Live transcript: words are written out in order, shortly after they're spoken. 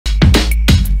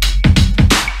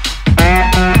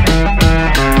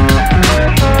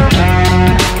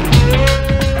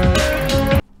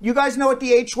You guys know what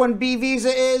the H-1B visa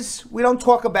is? We don't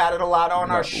talk about it a lot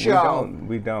on our show.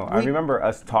 We don't. I remember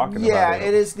us talking about it. Yeah,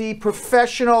 it is the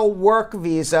professional work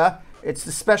visa. It's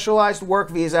the specialized work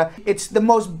visa. It's the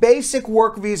most basic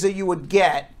work visa you would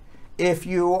get if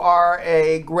you are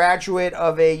a graduate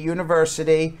of a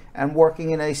university and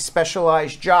working in a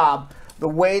specialized job. The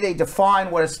way they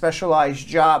define what a specialized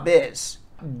job is,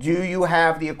 do you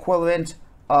have the equivalent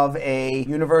of a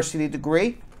university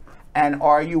degree? And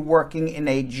are you working in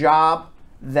a job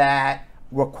that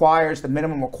requires, the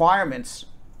minimum requirements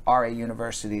are a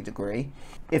university degree?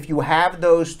 If you have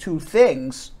those two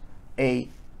things, a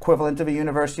equivalent of a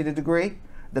university degree,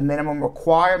 the minimum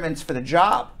requirements for the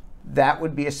job, that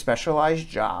would be a specialized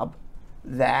job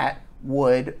that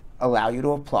would allow you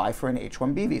to apply for an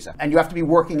H-1B visa. And you have to be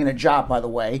working in a job, by the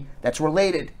way, that's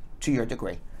related to your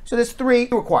degree. So there's 3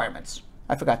 requirements.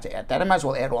 I forgot to add that. I might as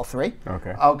well add all 3.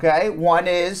 Okay. Okay. One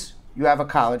is you have a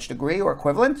college degree or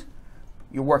equivalent.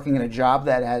 You're working in a job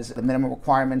that has the minimum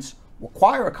requirements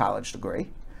require a college degree.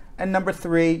 And number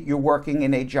 3, you're working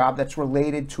in a job that's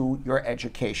related to your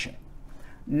education.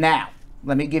 Now,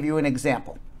 let me give you an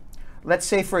example. Let's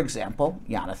say, for example,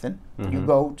 Jonathan, you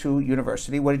go to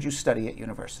university. What did you study at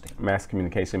university? Mass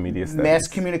communication media studies. Mass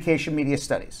communication media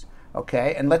studies.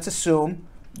 Okay, and let's assume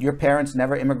your parents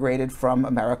never immigrated from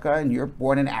America and you're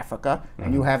born in Africa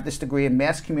and you have this degree in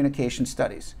mass communication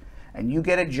studies. And you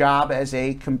get a job as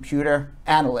a computer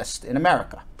analyst in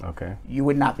America. Okay. You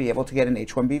would not be able to get an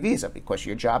H-1B visa because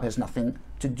your job has nothing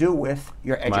to do with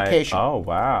your education. Oh,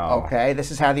 wow. Okay,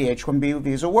 this is how the H-1B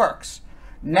visa works.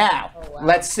 Now,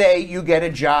 let's say you get a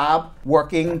job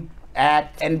working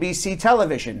at NBC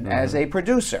television as a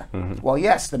producer. Well,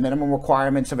 yes, the minimum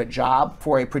requirements of a job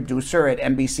for a producer at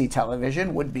NBC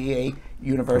television would be a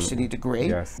university degree.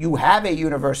 Yes. You have a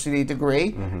university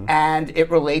degree and it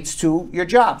relates to your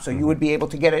job. So you would be able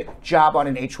to get a job on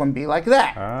an H-1B like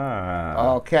that.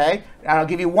 Ah. Okay. And I'll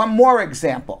give you one more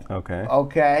example. Okay.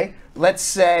 Okay. Let's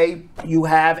say you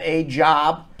have a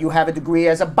job, you have a degree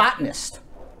as a botanist.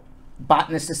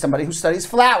 Botanist is somebody who studies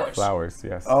flowers. Flowers,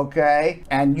 yes. Okay.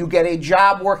 And you get a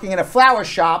job working in a flower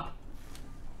shop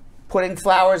putting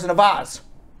flowers in a vase.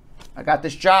 I got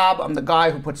this job. I'm the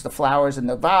guy who puts the flowers in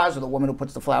the vase, or the woman who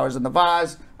puts the flowers in the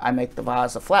vase. I make the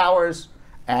vase of flowers,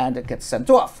 and it gets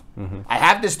sent off. I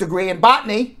have this degree in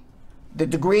botany. The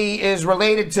degree is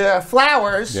related to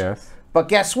flowers. Yes. But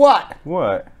guess what?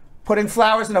 What? Putting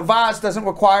flowers in a vase doesn't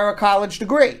require a college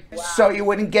degree. Wow. So you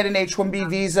wouldn't get an H-1B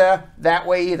visa that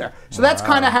way either. So that's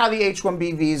kind of how the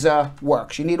H-1B visa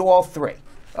works. You need all 3,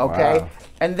 okay? Wow.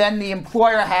 And then the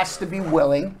employer has to be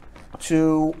willing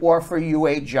to offer you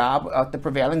a job at the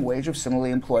prevailing wage of similarly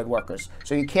employed workers.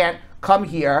 So you can't come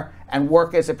here and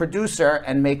work as a producer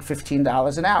and make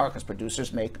 $15 an hour, because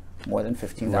producers make more than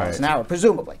 $15 an hour,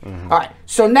 presumably. All right,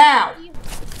 so now...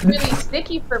 It's really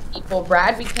sticky for people,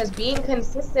 Brad, because being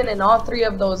consistent in all 3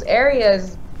 of those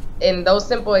areas, in those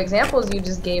simple examples you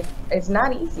just gave, it's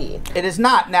not easy. It is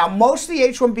not. Now, most of the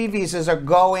H-1B visas are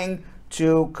going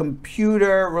to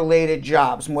computer-related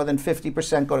jobs. More than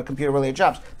 50% go to computer-related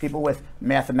jobs. People with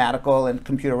mathematical and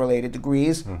computer-related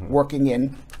degrees working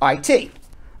in IT.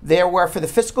 There were, for the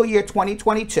fiscal year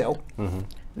 2022,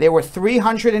 there were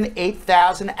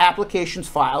 308,000 applications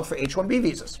filed for H-1B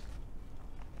visas.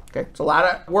 Okay, it's a lot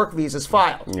of work visas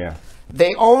filed. Yeah.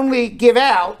 They only give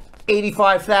out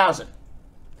 85,000.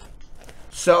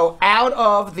 So out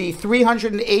of the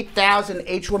 308,000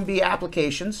 H-1B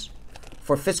applications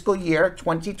for fiscal year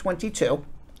 2022,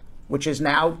 which is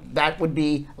now, that would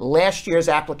be last year's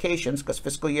applications, because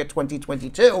fiscal year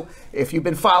 2022, if you've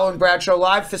been following Bradshaw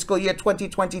Live, fiscal year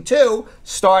 2022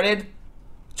 started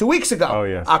 2 weeks ago, oh,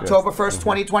 yes, October 1st,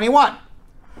 2021.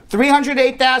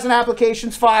 308,000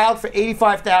 applications filed for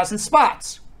 85,000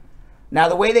 spots. Now,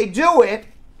 the way they do it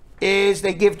is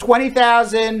they give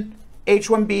 20,000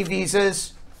 H-1B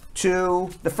visas to,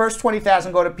 the first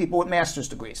 20,000 go to people with master's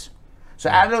degrees. So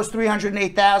out of those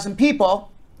 308,000 people,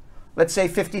 let's say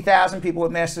 50,000 people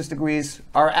with master's degrees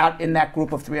are out in that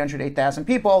group of 308,000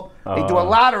 people. They do a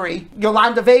lottery,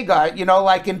 Yolanda Vega, you know,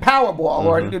 like in Powerball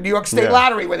or the New York State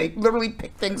Lottery, where they literally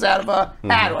pick things out of a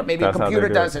hat, or maybe a computer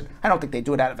does it. I don't think they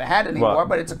do it out of a hat anymore,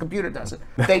 but it's a computer does it.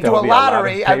 They do a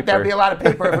lottery, there'd be a lot of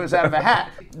paper if it was out of a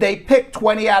hat. They pick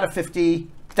 20 out of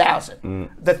 50,000.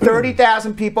 The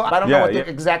 30,000 people, I don't know what the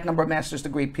exact number of master's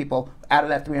degree people out of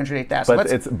that 308,000.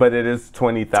 But it is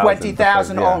 20,000.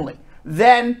 20,000 only.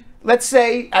 Then, let's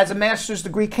say, as a master's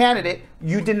degree candidate,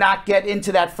 you did not get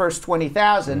into that first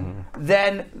 20,000,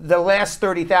 then the last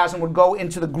 30,000 would go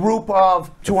into the group of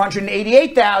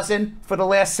 288,000 for the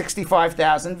last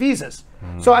 65,000 visas.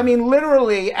 So I mean,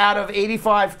 literally out of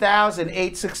 85,000,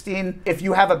 816, if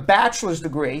you have a bachelor's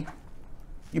degree,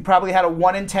 you probably had a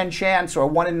 1 in 10 chance or a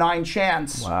 1 in 9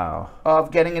 chance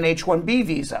of getting an H-1B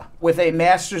visa. With a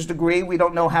master's degree, we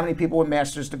don't know how many people with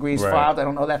master's degrees filed. I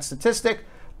don't know that statistic,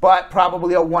 but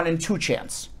probably a 1 in 2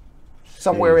 chance,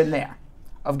 somewhere in there,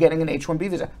 of getting an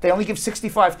H-1B visa. They only give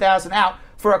 65,000 out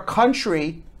for a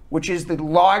country which is the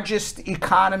largest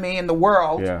economy in the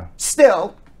world,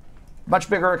 still, much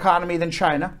bigger economy than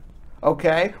China,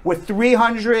 okay, with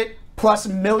 300 plus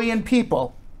million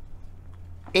people,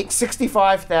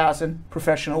 65,000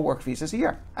 professional work visas a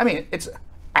year. I mean, it's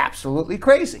absolutely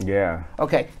crazy. Yeah.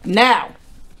 Okay, now,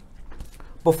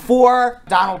 before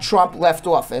Donald Trump left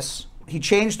office, he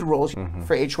changed the rules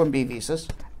for H-1B visas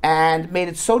and made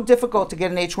it so difficult to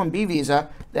get an H-1B visa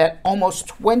that almost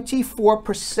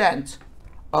 24%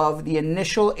 of the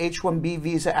initial H-1B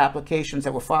visa applications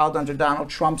that were filed under Donald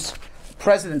Trump's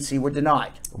presidency were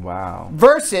denied. Wow.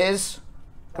 Versus,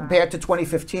 compared to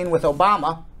 2015 with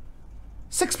Obama,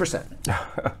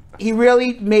 6%. He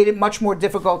really made it much more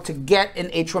difficult to get an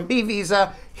H-1B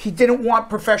visa. He didn't want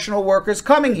professional workers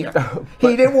coming here.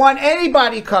 He didn't want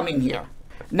anybody coming here.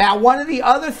 Now, one of the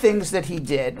other things that he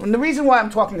did, and the reason why I'm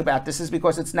talking about this is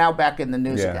because it's now back in the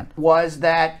news again, was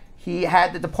that he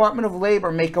had the Department of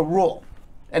Labor make a rule,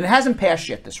 and it hasn't passed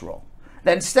yet, this rule,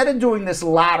 that instead of doing this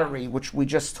lottery, which we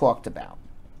just talked about,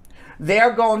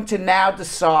 they're going to now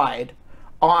decide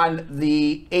on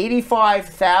the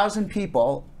 85,000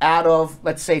 people out of,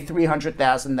 let's say,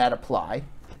 300,000 that apply.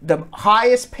 The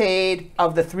highest paid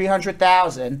of the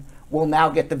 300,000 will now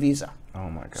get the visa. Oh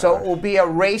my God. So it will be a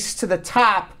race to the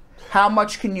top. How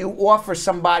much can you offer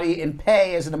somebody in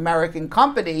pay as an American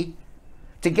company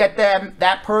to get them,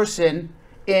 that person,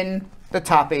 in the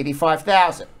top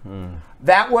 85,000?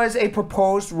 That was a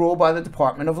proposed rule by the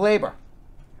Department of Labor.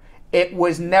 It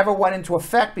was never went into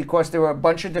effect because there were a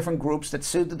bunch of different groups that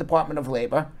sued the Department of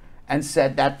Labor and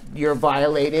said that you're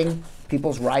violating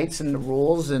people's rights and the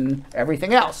rules and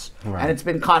everything else. And it's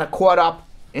been kind of caught up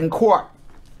in court.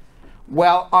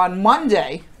 Well, on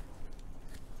Monday,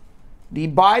 the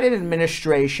Biden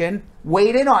administration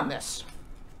weighed in on this.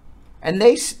 And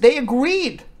they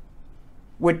agreed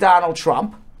with Donald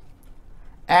Trump.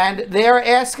 And they're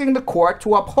asking the court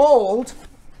to uphold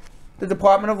the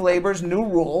Department of Labor's new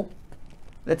rule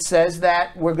that says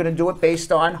that we're going to do it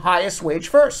based on highest wage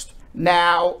first.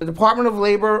 Now, the Department of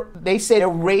Labor, they say they're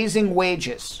raising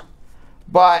wages.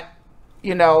 But,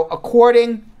 you know,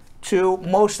 according to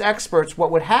most experts,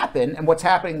 what would happen, and what's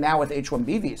happening now with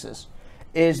H-1B visas,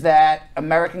 is that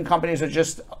American companies are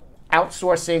just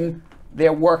outsourcing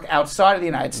their work outside of the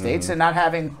United States and not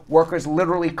having workers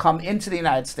literally come into the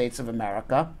United States of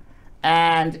America.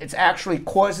 And it actually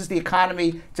causes the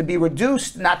economy to be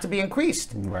reduced, not to be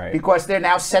increased. Because they're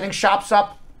now setting shops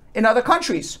up in other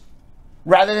countries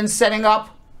rather than setting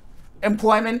up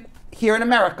employment here in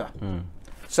America.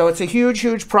 So it's a huge,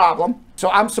 huge problem. So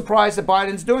I'm surprised that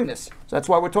Biden's doing this. So that's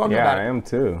why we're talking about it. Yeah, I am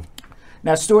too.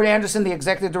 Now, Stuart Anderson, the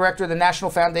executive director of the National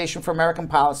Foundation for American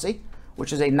Policy,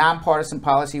 which is a nonpartisan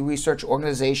policy research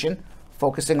organization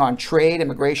focusing on trade,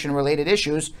 immigration-related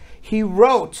issues, he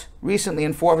wrote recently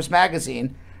in Forbes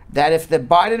magazine that if the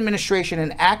Biden administration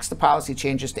enacts the policy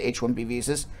changes to H-1B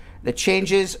visas, the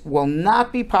changes will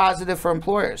not be positive for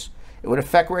employers. It would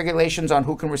affect regulations on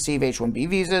who can receive H-1B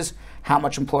visas, how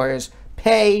much employers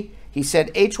pay. He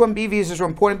said H-1B visas are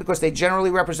important because they generally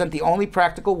represent the only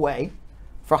practical way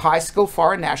for high-skilled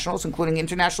foreign nationals, including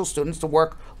international students, to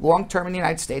work long-term in the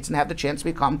United States and have the chance to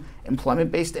become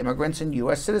employment-based immigrants and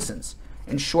U.S. citizens.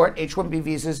 In short, H-1B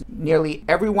visas, nearly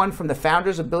everyone from the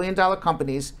founders of billion-dollar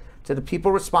companies to the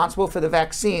people responsible for the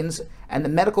vaccines and the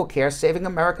medical care saving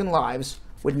American lives,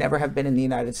 would never have been in the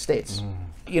United States.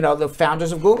 You know, the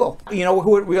founders of Google. You know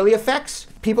who it really affects?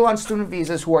 People on student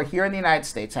visas who are here in the United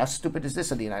States. How stupid is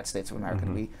this in the United States of America?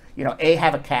 We, you know,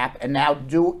 have a cap and now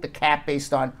do the cap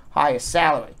based on highest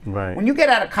salary. When you get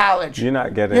out of college, you're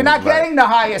not getting the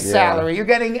highest salary. You're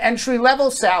getting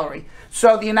entry-level salary.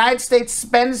 So the United States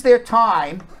spends their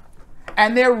time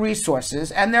and their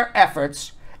resources and their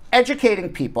efforts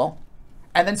educating people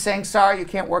and then saying, sorry, you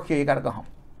can't work here, you got to go home.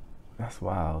 That's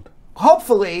wild.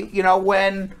 Hopefully, you know,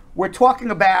 when we're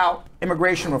talking about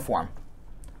immigration reform,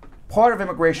 part of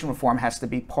immigration reform has to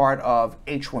be part of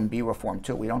H-1B reform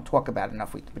too. We don't talk about it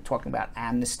enough. We're talking about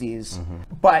amnesties.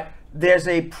 But there's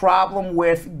a problem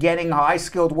with getting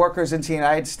high-skilled workers into the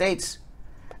United States.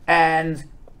 And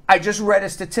I just read a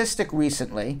statistic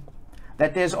recently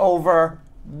that there's over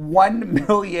 1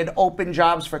 million open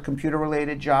jobs for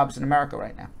computer-related jobs in America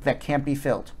right now that can't be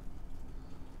filled.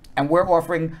 And we're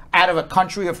offering, out of a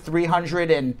country of 300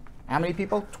 and how many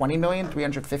people? 20 million,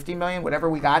 350 million, whatever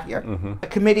we got here. A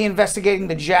committee investigating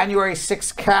the January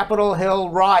 6th Capitol Hill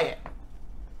riot.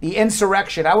 The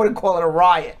insurrection. I wouldn't call it a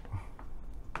riot.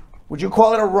 Would you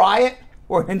call it a riot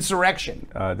or insurrection?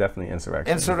 Definitely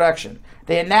insurrection. Insurrection.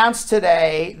 They announced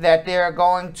today that they're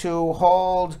going to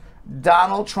hold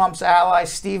Donald Trump's ally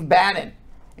Steve Bannon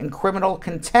in criminal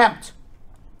contempt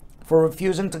for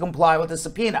refusing to comply with the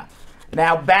subpoena.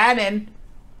 Now, Bannon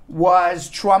was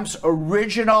Trump's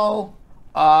original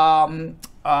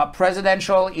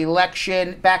presidential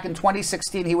election back in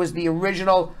 2016. He was the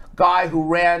original guy who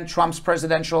ran Trump's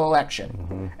presidential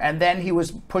election. And then he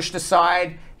was pushed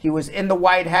aside. He was in the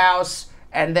White House.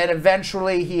 And then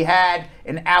eventually he had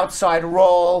an outside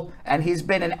role. And he's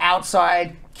been an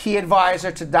outside key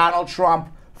advisor to Donald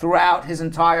Trump throughout his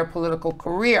entire political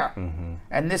career.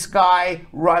 And this guy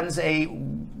runs a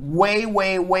way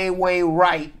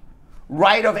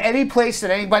right of any place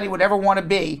that anybody would ever want to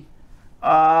be,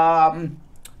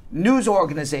 news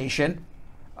organization,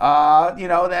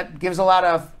 that gives a lot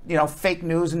of, fake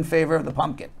news in favor of the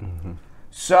pumpkin.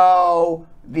 So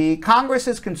the Congress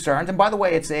is concerned, and by the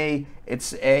way, it's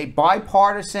a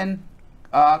bipartisan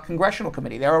congressional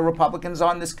committee. There are Republicans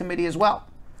on this committee as well.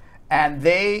 And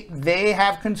they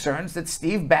have concerns that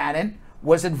Steve Bannon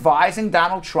was advising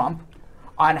Donald Trump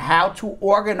on how to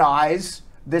organize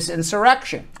this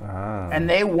insurrection. And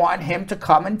they want him to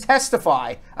come and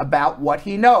testify about what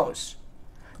he knows.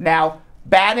 Now,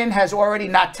 Bannon has already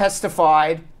not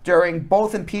testified during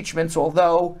both impeachments,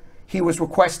 although he was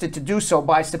requested to do so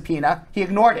by subpoena. He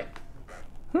ignored it.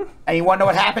 And you want to know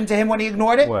what happened to him when he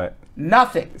ignored it? What?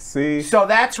 Nothing. See? So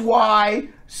that's why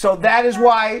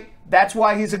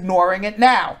he's ignoring it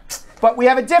now. But we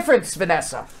have a difference,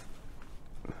 Vanessa.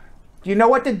 Do you know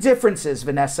what the difference is,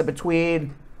 Vanessa,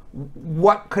 between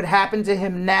what could happen to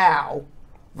him now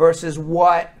versus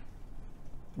why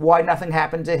nothing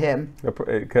happened to him?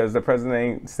 Because the president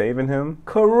ain't saving him?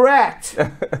 Correct.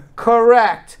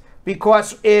 Correct.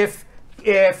 Because if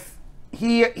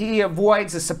he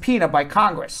avoids a subpoena by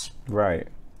Congress, right,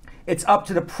 it's up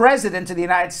to the president of the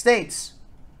United States.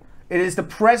 It is the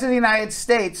president of the United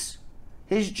States,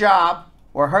 his job,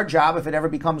 or her job, if it ever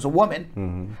becomes a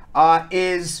woman,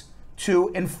 is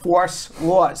to enforce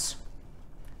laws.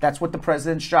 That's what the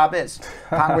president's job is.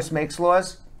 Congress makes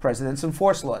laws, presidents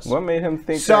enforce laws. What made him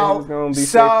think that he was going to be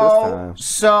safe this time?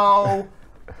 So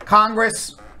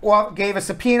Congress gave a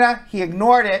subpoena, he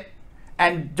ignored it,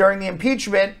 and during the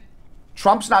impeachment,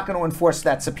 Trump's not going to enforce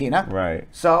that subpoena. Right.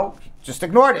 So just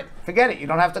ignored it. Forget it. You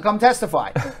don't have to come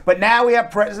testify. But now we have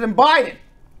President Biden.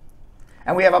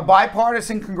 And we have a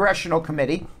bipartisan congressional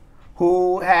committee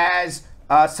who has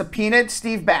subpoenaed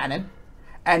Steve Bannon.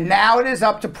 And now it is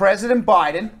up to President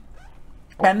Biden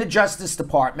and the Justice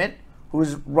Department, who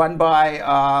is run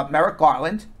by Merrick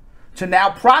Garland, to now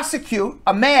prosecute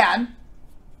a man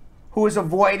who is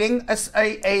avoiding a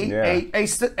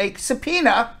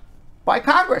subpoena by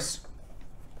Congress.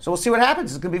 So we'll see what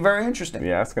happens. It's going to be very interesting.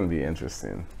 Yeah, it's going to be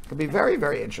interesting. It's going to be very,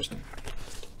 very interesting.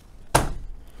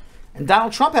 And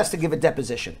Donald Trump has to give a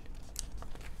deposition.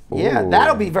 Ooh. Yeah,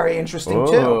 that'll be very interesting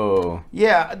too.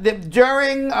 Yeah,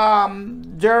 during I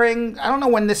don't know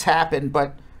when this happened,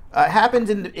 but happened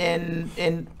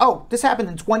this happened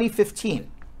in 2015.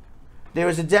 There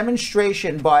was a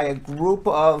demonstration by a group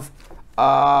of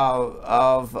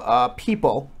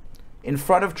people in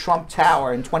front of Trump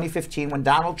Tower in 2015 when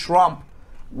Donald Trump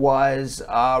was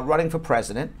running for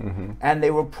president, and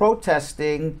they were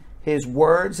protesting his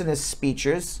words and his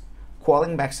speeches,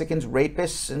 calling Mexicans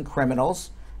rapists and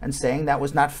criminals, and saying that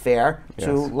was not fair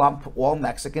to lump all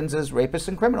Mexicans as rapists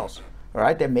and criminals. All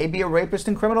right, there may be a rapist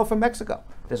and criminal from Mexico.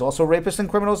 There's also rapists and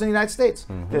criminals in the United States.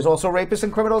 There's also rapists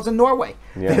and criminals in Norway.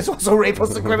 There's also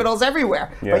rapists and criminals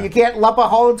everywhere. But you can't lump a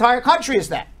whole entire country as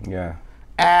that. Yeah.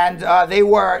 And they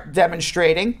were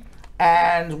demonstrating,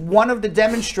 and one of the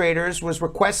demonstrators was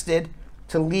requested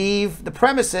to leave the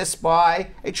premises by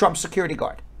a Trump security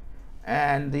guard.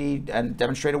 And the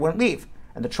demonstrator wouldn't leave.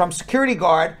 And the Trump security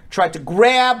guard tried to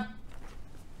grab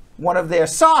one of their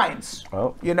signs.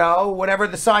 Oh. Whatever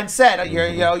the sign said.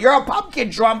 You're a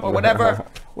pumpkin, Trump, or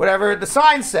whatever the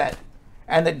sign said.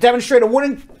 And the demonstrator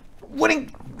wouldn't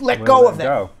let go of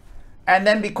it. And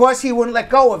then because he wouldn't let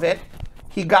go of it,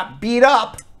 he got beat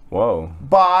up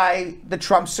by the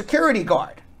Trump security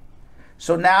guard.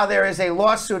 So now there is a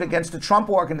lawsuit against the Trump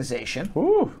organization.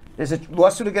 Ooh. There's a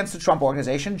lawsuit against the Trump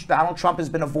organization. Donald Trump has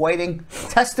been avoiding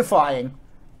testifying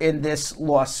in this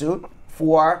lawsuit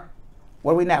for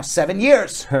What are we now? 7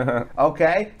 years.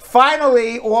 Okay.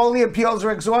 Finally, all the appeals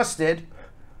are exhausted.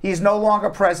 He's no longer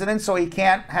president, so he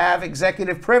can't have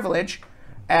executive privilege.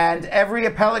 And every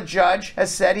appellate judge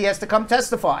has said he has to come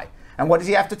testify. And what does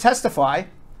he have to testify?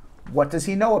 What does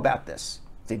he know about this?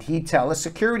 Did he tell a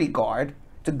security guard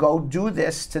to go do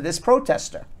this to this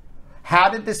protester? How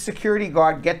did this security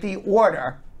guard get the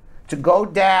order to go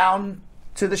down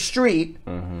to the street,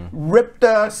 rip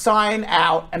the sign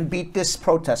out, and beat this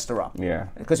protester up? Yeah.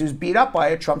 Because he was beat up by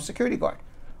a Trump security guard.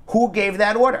 Who gave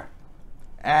that order?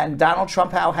 And Donald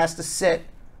Trump now has to sit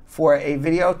for a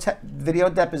video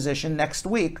deposition next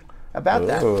week about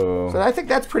that. So I think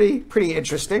that's pretty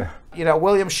interesting. You know,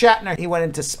 William Shatner, he went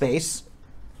into space,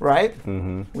 right?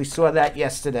 We saw that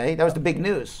yesterday. That was the big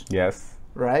news. Yes.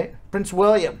 Right? Prince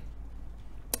William,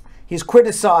 he's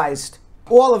criticized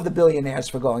all of the billionaires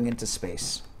for going into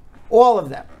space. All of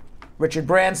them. Richard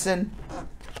Branson,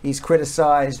 he's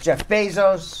criticized Jeff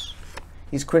Bezos.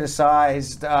 He's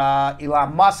criticized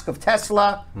Elon Musk of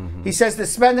Tesla. He says they're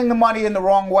spending the money in the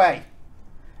wrong way.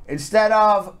 Instead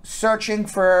of searching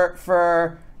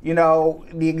for you know,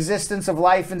 the existence of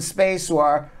life in space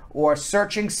or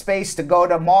searching space to go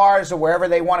to Mars or wherever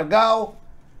they want to go,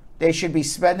 they should be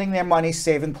spending their money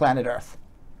saving planet Earth.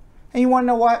 And you want to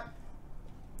know what?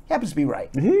 He happens to be right.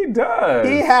 He does.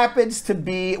 He happens to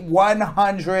be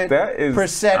 100%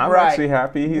 right. I'm actually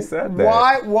happy he said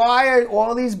that. Why are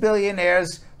all these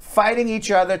billionaires fighting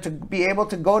each other to be able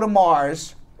to go to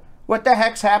Mars? What the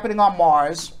heck's happening on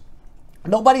Mars?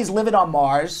 Nobody's living on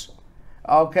Mars.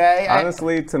 Okay.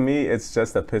 Honestly, to me, it's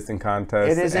just a pissing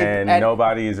contest, and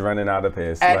nobody's running out of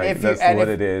piss. And like, that's what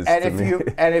it is and to if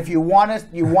me. And if you want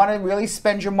to really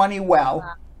spend your money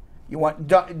well, you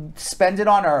want spend it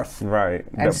on Earth, right?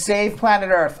 And save planet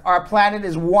Earth. Our planet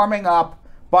is warming up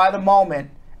by the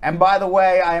moment. And by the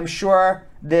way, I am sure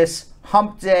this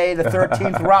Hump Day, the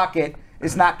 13th rocket,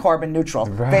 is not carbon neutral,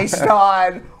 based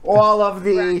on all of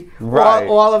the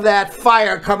all of that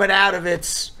fire coming out of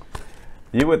its.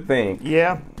 You would think.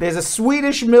 Yeah. There's a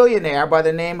Swedish millionaire by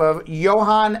the name of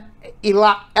Johan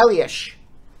Elias.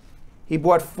 He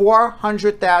bought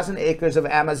 400,000 acres of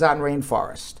Amazon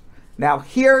rainforest. Now,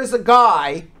 here's a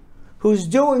guy who's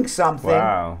doing something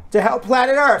to help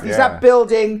planet Earth. He's not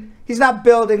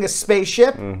building a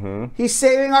spaceship. He's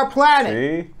saving our planet.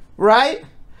 See? Right?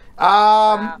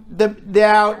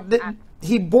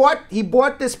 He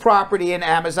bought this property in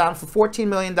Amazon for $14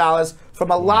 million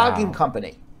from a logging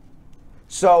company.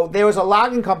 So there was a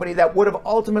logging company that would have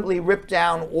ultimately ripped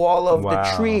down all of the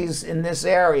trees in this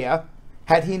area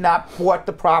had he not bought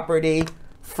the property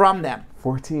from them.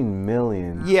 14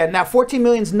 million. Yeah, now 14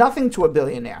 million is nothing to a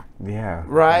billionaire. Yeah.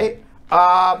 Right?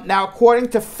 Now,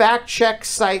 according to fact-check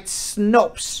site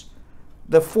Snopes,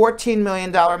 the $14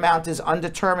 million amount is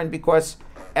undetermined because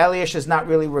Elias has not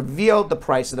really revealed the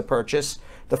price of the purchase.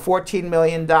 The $14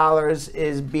 million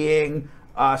is being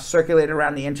circulated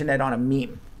around the internet on a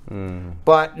meme.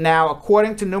 But now,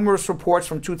 according to numerous reports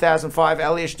from 2005,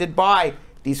 Elias did buy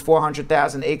these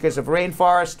 400,000 acres of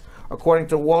rainforest. According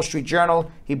to the Wall Street Journal,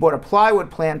 he bought a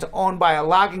plywood plant owned by a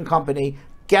logging company,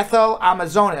 Gethel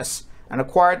Amazonas, and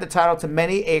acquired the title to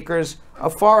many acres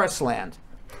of forest land.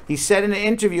 He said in an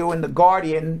interview in The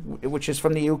Guardian, which is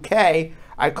from the UK,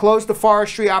 I closed the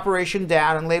forestry operation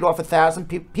down and laid off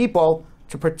 1,000 people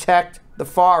to protect the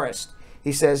forest.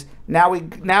 He says, now we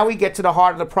get to the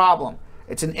heart of the problem.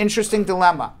 It's an interesting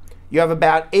dilemma. You have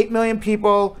about 8 million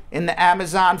people in the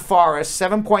Amazon forest,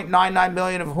 7.99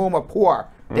 million of whom are poor.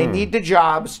 They need the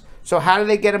jobs. So how do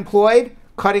they get employed?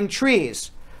 Cutting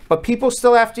trees. But people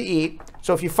still have to eat.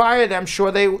 So if you fire them,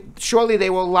 surely they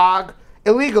will log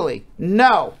illegally.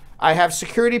 No. I have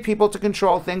security people to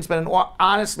control things, but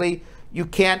honestly, you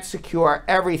can't secure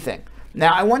everything.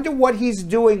 Now, I wonder what he's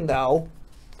doing, though,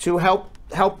 to help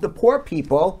the poor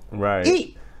people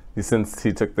eat. Since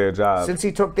he took their jobs. Since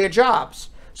he took their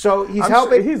jobs. So he's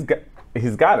helping. Sure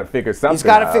he's got to figure something out. He's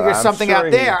got to figure something out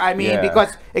there. I mean,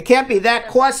 because it can't be that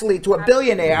costly to a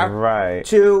billionaire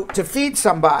to feed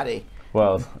somebody.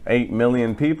 Well, 8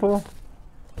 million people?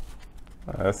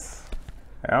 That's,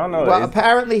 I don't know. Well,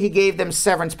 apparently he gave them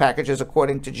severance packages,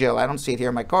 according to Jill. I don't see it here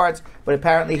in my cards, but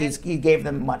apparently he gave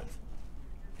them money.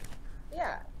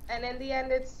 Yeah, and in the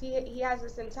end, he has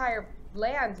this entire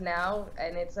land now,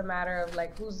 and it's a matter of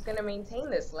like who's going to maintain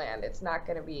this land. It's not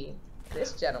going to be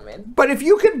this gentleman. But if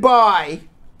you can buy,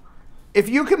 he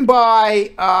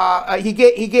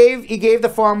gave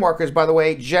the farm workers, by the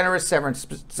way, generous severance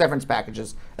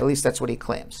packages. At least that's what he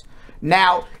claims.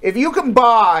 Now, if you can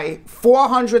buy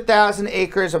 400,000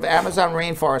 acres of Amazon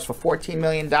rainforest for $14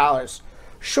 million,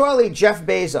 surely Jeff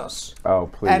Bezos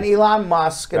and Elon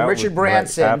Musk and Richard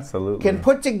Branson can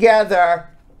put together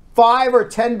 $5 or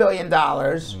 $10 billion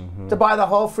to buy the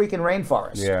whole freaking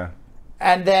rainforest. Yeah.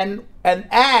 And then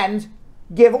and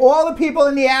give all the people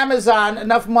in the Amazon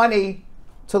enough money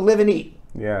to live and eat.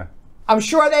 Yeah. I'm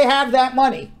sure they have that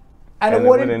money. And it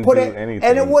wouldn't put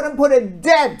a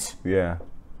dent. Yeah.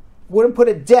 Wouldn't put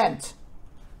a dent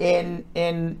in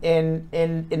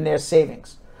their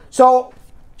savings. So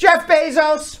Jeff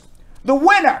Bezos, the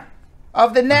winner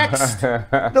of the next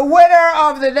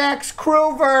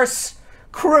crew versus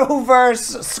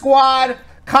squad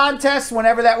contest,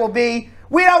 whenever that will be.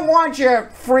 We don't want your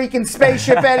freaking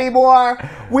spaceship anymore.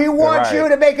 We want you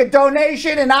to make a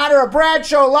donation in honor of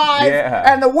Bradshaw Live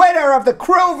and the winner of the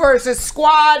crew versus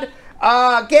squad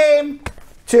game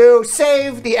to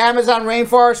save the Amazon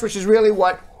rainforest, which is really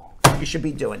what you should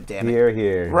be doing, damn it.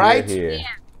 Here. Right? Here. Yeah.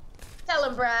 Tell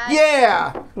him, Brad.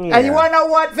 Yeah. And you want to know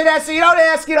what, Vanessa? You don't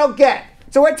ask, you don't get.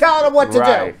 So we're telling them what to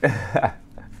do.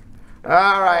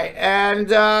 All right. And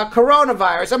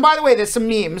coronavirus. And by the way, there's some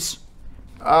memes.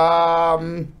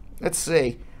 Let's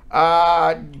see.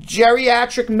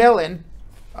 Geriatric Millen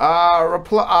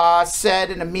said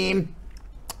in a meme,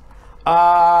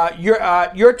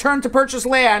 your turn to purchase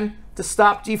land to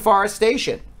stop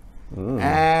deforestation.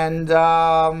 And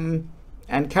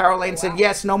Caroline said,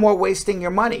 yes, no more wasting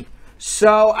your money.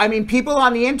 So, I mean, people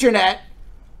on the internet,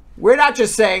 we're not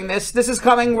just saying this. This is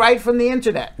coming right from the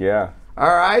internet. Yeah.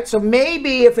 All right. So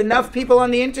maybe if enough people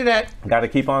on the internet got to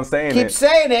keep on saying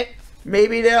it,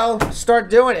 maybe they'll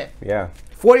start doing it. Yeah.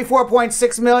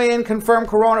 44.6 million confirmed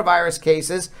coronavirus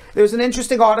cases. There was an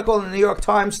interesting article in the New York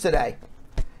Times today.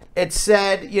 It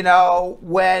said, you know,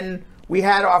 when we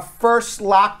had our first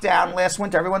lockdown last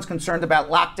winter, everyone's concerned about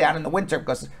lockdown in the winter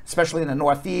because especially in the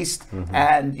Northeast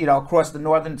and, you know, across the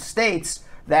northern states,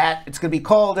 that it's going to be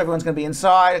cold, everyone's going to be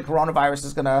inside, and coronavirus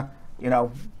is going to, you know,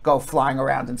 go flying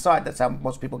around inside. That's how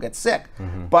most people get sick.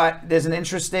 But there's an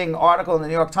interesting article in the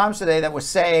New York Times today that was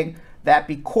saying that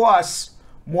because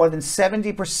more than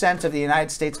 70% of the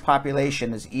United States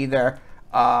population is either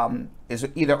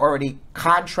already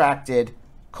contracted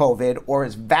COVID or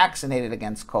is vaccinated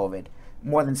against COVID,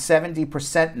 more than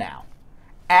 70% now.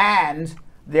 And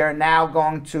they're now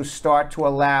going to start to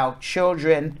allow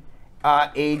children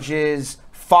ages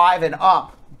 5 and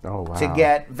up to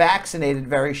get vaccinated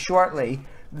very shortly.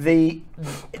 The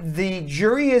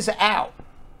jury is out.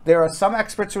 There are some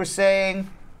experts who are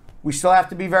saying we still have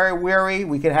to be very wary.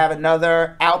 We could have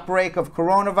another outbreak of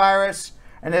coronavirus.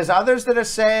 And there's others that are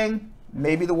saying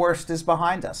maybe the worst is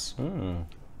behind us.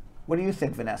 What do you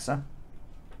think, Vanessa?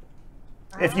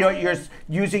 If you're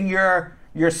using your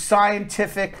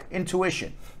scientific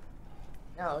intuition.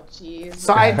 Oh, jeez.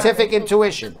 Scientific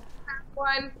intuition.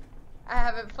 One, I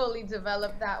haven't fully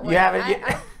developed that one. You haven't.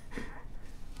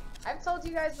 I've told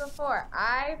you guys before.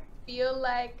 I feel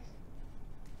like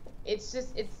it's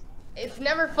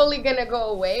never fully gonna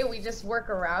go away. We just work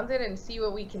around it and see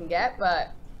what we can get.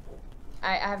 But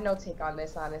I have no take on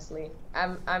this, honestly.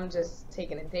 I'm just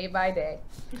taking it day by day.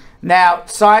 Now,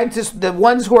 scientists, the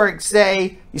ones who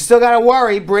say you still got to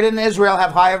worry, Britain and Israel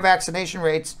have higher vaccination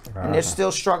rates, and they're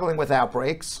still struggling with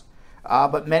outbreaks.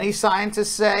 But many scientists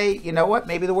say, you know what,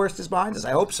 maybe the worst is behind us. I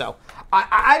hope so.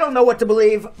 I don't know what to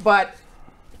believe, but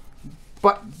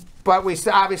we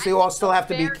obviously all still have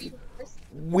to be.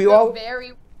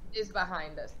 Very is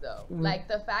behind us, though. Like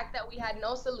the fact that we had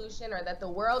no solution, or that the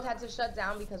world had to shut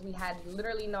down because we had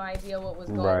literally no idea what was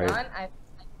going on.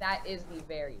 That is the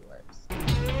very worst.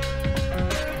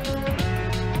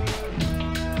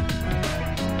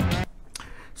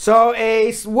 So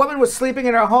a woman was sleeping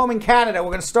in her home in Canada. We're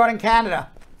going to start in Canada.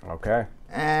 Okay.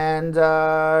 And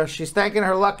she's thanking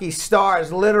her lucky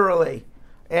stars, literally,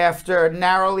 after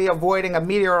narrowly avoiding a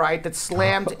meteorite that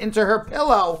slammed into her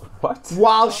pillow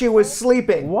while she was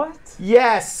sleeping. What?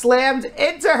 Yes, slammed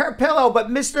into her pillow,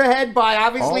 but missed her head by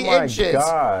obviously inches.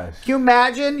 Gosh. Can you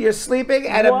imagine? You're sleeping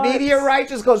and a meteorite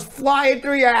just goes flying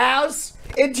through your house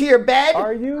into your bed?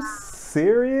 Are you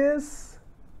serious?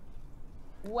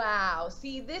 Wow.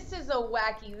 See, this is a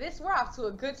wacky. We're off to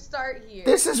a good start here.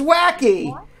 This is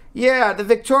wacky. What? Yeah, the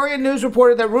Victoria News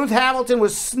reported that Ruth Hamilton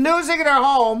was snoozing in her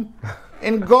home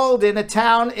in Golden, a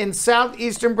town in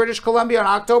southeastern British Columbia, on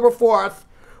October 4th,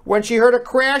 when she heard a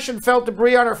crash and felt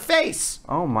debris on her face.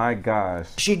 Oh my gosh.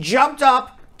 She jumped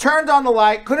up, turned on the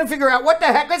light, couldn't figure out what the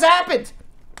heck has happened.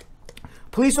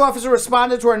 Police officer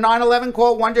responded to her 911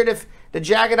 call, wondered if the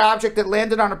jagged object that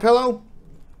landed on her pillow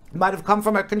might have come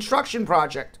from a construction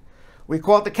project. We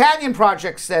called the Canyon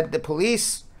Project, said the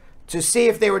police, to see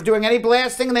if they were doing any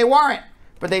blasting, and they weren't.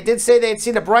 But they did say they had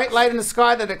seen a bright light in the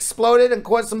sky that exploded and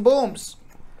caused some booms.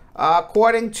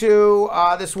 According to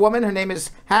this woman, her name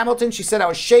is Hamilton, she said, I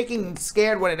was shaking and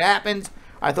scared when it happened.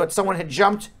 I thought someone had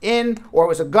jumped in or it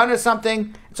was a gun or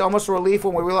something. It's almost a relief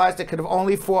when we realized it could have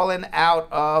only fallen out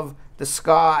of the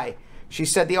sky. She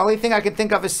said, the only thing I can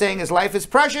think of is saying is life is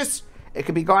precious. It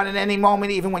could be gone at any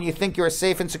moment, even when you think you're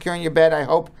safe and secure in your bed. I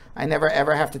hope I never,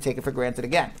 ever have to take it for granted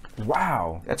again.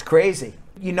 Wow. That's crazy.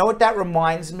 You know what that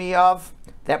reminds me of?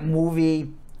 That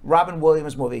movie, Robin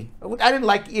Williams movie. I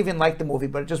didn't even like the movie,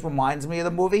 but it just reminds me of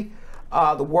the movie.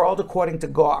 The World According to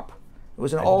Garp. It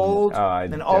was an old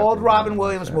Robin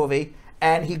Williams movie,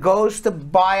 and he goes to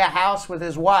buy a house with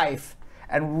his wife,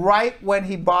 and right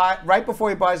before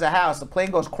he buys a house, the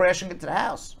plane goes crashing into the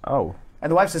house. Oh.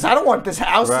 And the wife says, I don't want this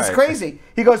house. Right. It's crazy.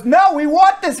 He goes, no, we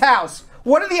want this house.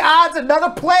 What are the odds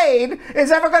another plane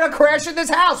is ever going to crash in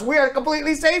this house? We are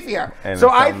completely safe here. And so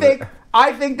I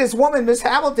think this woman, Miss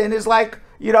Hamilton, is like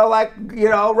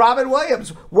Robin Williams.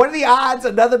 What are the odds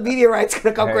another meteorite's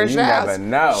going to come crash the house? You never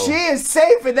know. She is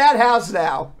safe in that house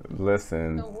now.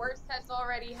 Listen. The worst has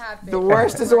already happened. The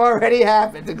worst has already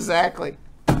happened, exactly.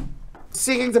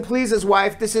 Seeking to please his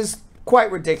wife, this is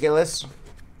quite ridiculous.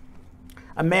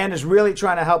 A man is really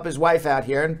trying to help his wife out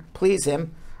here and please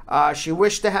him. She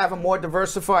wished to have a more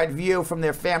diversified view from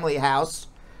their family house.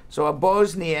 So a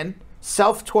Bosnian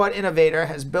self-taught innovator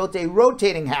has built a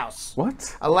rotating house.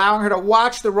 What? Allowing her to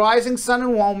watch the rising sun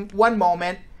in one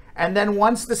moment, and then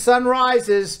once the sun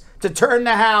rises, to turn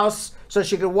the house so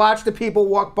she could watch the people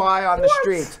walk by on the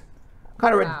street.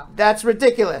 That's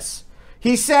ridiculous.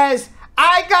 He says,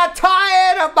 I got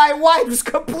tired of my wife's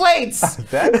complaints.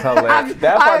 That's hilarious.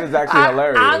 That part is actually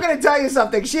hilarious. I'm going to tell you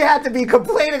something. She had to be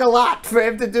complaining a lot for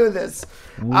him to do this.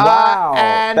 Wow.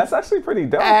 That's actually pretty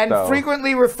dope, And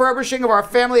frequently refurbishing of our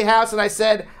family house. And I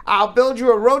said, I'll build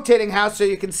you a rotating house so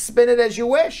you can spin it as you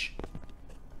wish.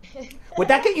 Would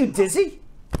that get you dizzy?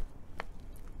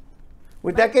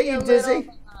 Would that get you dizzy?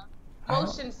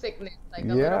 Motion sickness. Like a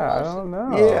I little don't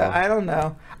know. Yeah, I don't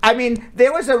know. I mean,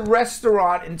 there was a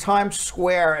restaurant in Times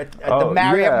Square at the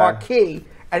Marriott Marquis,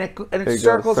 and it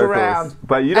circles around.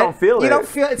 But you don't feel it. You don't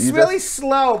feel it. It's really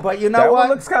slow, but you know that what? That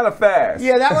one looks kind of fast.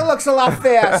 Yeah, that one looks a lot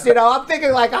fast. You know, I'm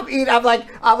thinking like I'm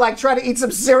like trying to eat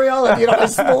some cereal, and the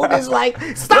spoon is like,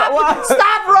 stop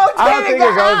rotating I don't think the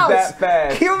it goes house. that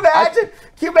fast. Can you imagine?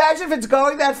 Can you imagine if it's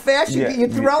going that fast?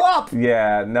 You'd throw up.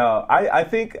 Yeah, no. I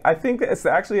think it's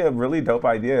actually a really dope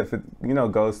idea if it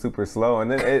goes super slow,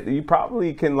 and then you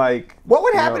probably can like. What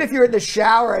would happen if you're in the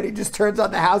shower and he just turns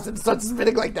on the house and starts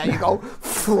spinning like that? You go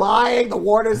flying, the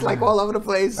water's like all over the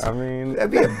place. I mean, that'd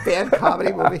be a bad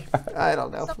comedy movie. I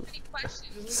don't know. So many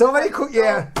questions. So many.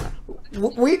 Yeah.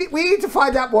 We need to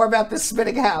find out more about this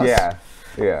spinning house.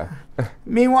 Yeah.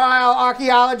 Meanwhile,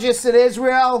 archaeologists in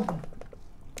Israel.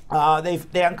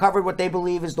 They uncovered what they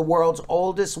believe is the world's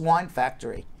oldest wine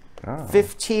factory.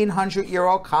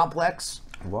 1,500-year-old complex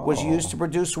was used to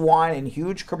produce wine in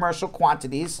huge commercial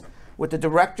quantities, with the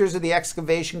directors of the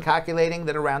excavation calculating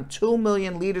that around 2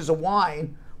 million liters of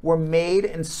wine were made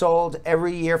and sold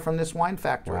every year from this wine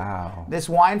factory. Wow. This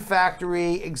wine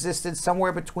factory existed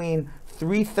somewhere between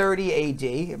 330 AD,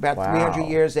 about 300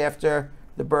 years after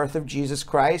the birth of Jesus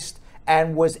Christ,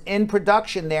 and was in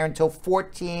production there until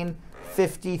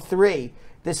 1453.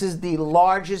 This is the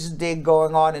largest dig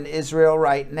going on in Israel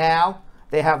right now.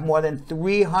 They have more than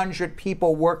 300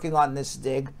 people working on this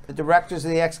dig. The directors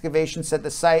of the excavation said the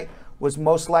site was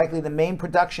most likely the main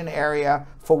production area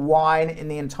for wine in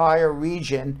the entire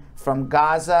region from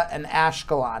Gaza and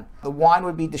Ashkelon. The wine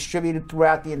would be distributed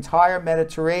throughout the entire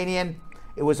Mediterranean.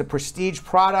 It was a prestige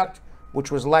product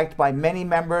which was liked by many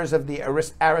members of the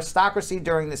aristocracy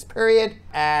during this period,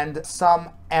 and some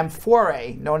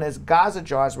amphorae, known as Gaza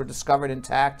jars, were discovered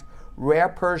intact. Rare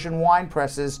Persian wine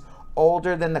presses,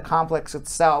 older than the complex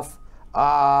itself,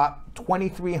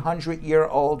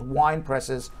 2,300-year-old wine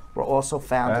presses were also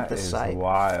found at the site. That is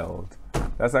wild.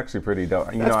 That's actually pretty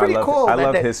dope. That's pretty cool. I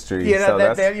love history.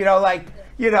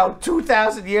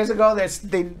 2,000 years ago,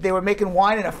 they were making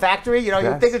wine in a factory. You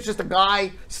think it's just a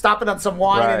guy stopping on some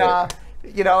wine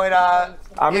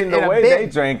the way they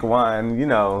drank wine,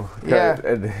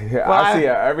 I see it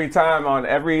every time on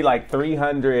every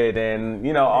 300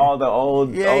 and all the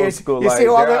old school. You see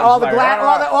all the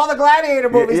gladiator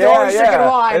movies. They're always drinking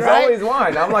wine, it's right? always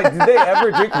wine. I'm like, did they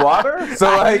ever drink water? So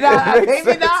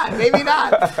maybe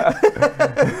not.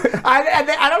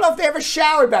 I don't know if they ever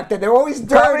showered back then. They're always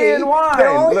dirty. In wine. They're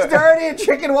always dirty and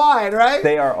drinking wine, right?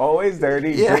 They are always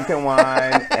dirty, drinking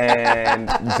wine, and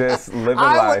just living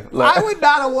life. I would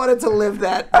not have wanted to live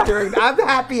that during. I'm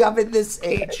happy I'm in this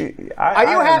age. Are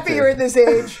you happy you're in this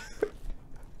age?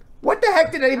 What the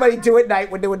heck did anybody do at night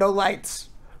when there were no lights?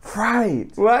 Right.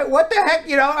 What the heck?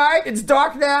 You know, all right, it's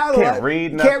dark now. Can't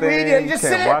read nothing. Can't read.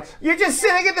 You're just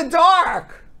sitting in the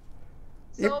dark.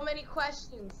 So many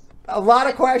questions. A lot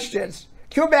of questions.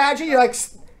 Can you imagine?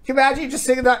 Can you imagine you just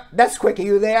sitting there? That's quick. Are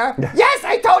you there? Yes,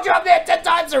 I told you I'm there 10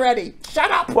 times already.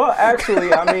 Shut up. Well,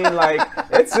 actually, I mean, like,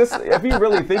 it's just, if you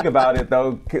really think about it,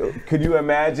 though, could you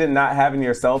imagine not having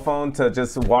your cell phone to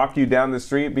just walk you down the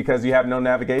street because you have no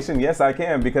navigation? Yes, I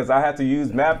can, because I had to use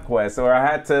MapQuest, or I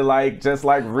had to, like, just,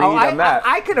 like, read a map.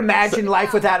 I could imagine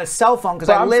life without a cell phone, because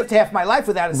I lived half my life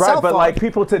without a cell phone. Right, but, like,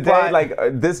 people today, like,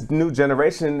 this new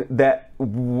generation that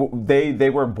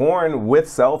they were born with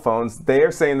cell phones,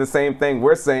 they're saying the same thing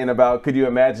we're saying about, could you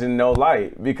imagine no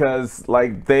light? Because,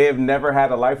 like, they have never had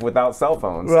a life without cell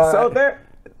phones. Right. So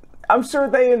I'm sure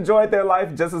they enjoyed their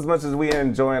life just as much as we are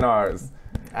enjoying ours.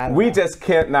 We just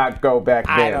can't not go back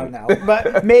then. I don't know.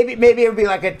 But maybe it would be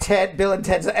like a Bill and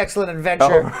Ted's Excellent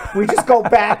Adventure. Oh. We just go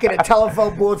back in a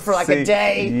telephone booth for like a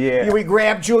day. Yeah. We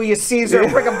grab Julius Caesar,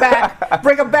 bring him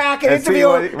back, and interview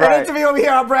him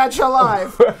here on Bradshaw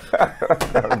Live.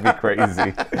 That would be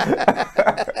crazy.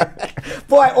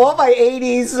 Boy, all my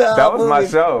 80s that was movies. My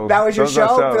show. That was your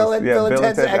show? Bill and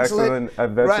Ted's Excellent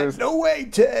Adventures. Right. No way,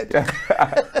 Ted.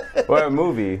 Well, a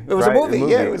movie. It was a movie,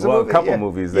 yeah. It was a movie. A couple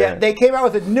movies there. Yeah, they came out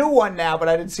with a new one now, but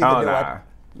I didn't see the new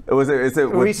one. Is it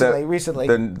with recently.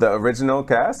 The original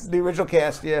cast? The original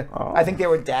cast, yeah. Oh. I think they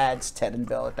were dads, Ted and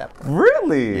Bill, at that point.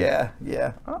 Really?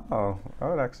 Yeah. Oh, I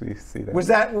would actually see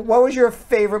that. What was your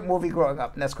favorite movie growing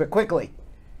up? And that's quickly.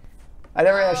 I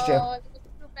never asked you.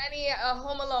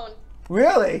 Home Alone.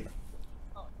 Really?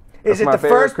 Oh. Is it the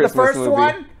first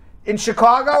one in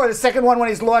Chicago, or the second one when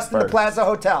he's lost in the Plaza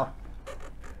Hotel?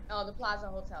 Oh, the Plaza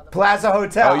Hotel. Plaza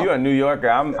Hotel. Oh, you're a New Yorker.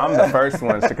 I'm the first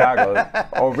one, Chicago.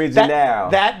 Original.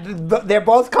 They're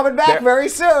both coming back very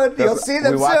soon. You'll see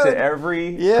them soon. We watch it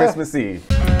every Christmas Eve.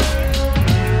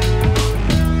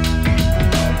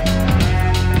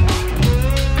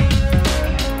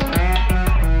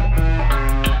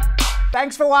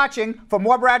 Thanks for watching. For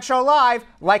more Bradshaw Live,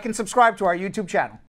 like and subscribe to our YouTube channel.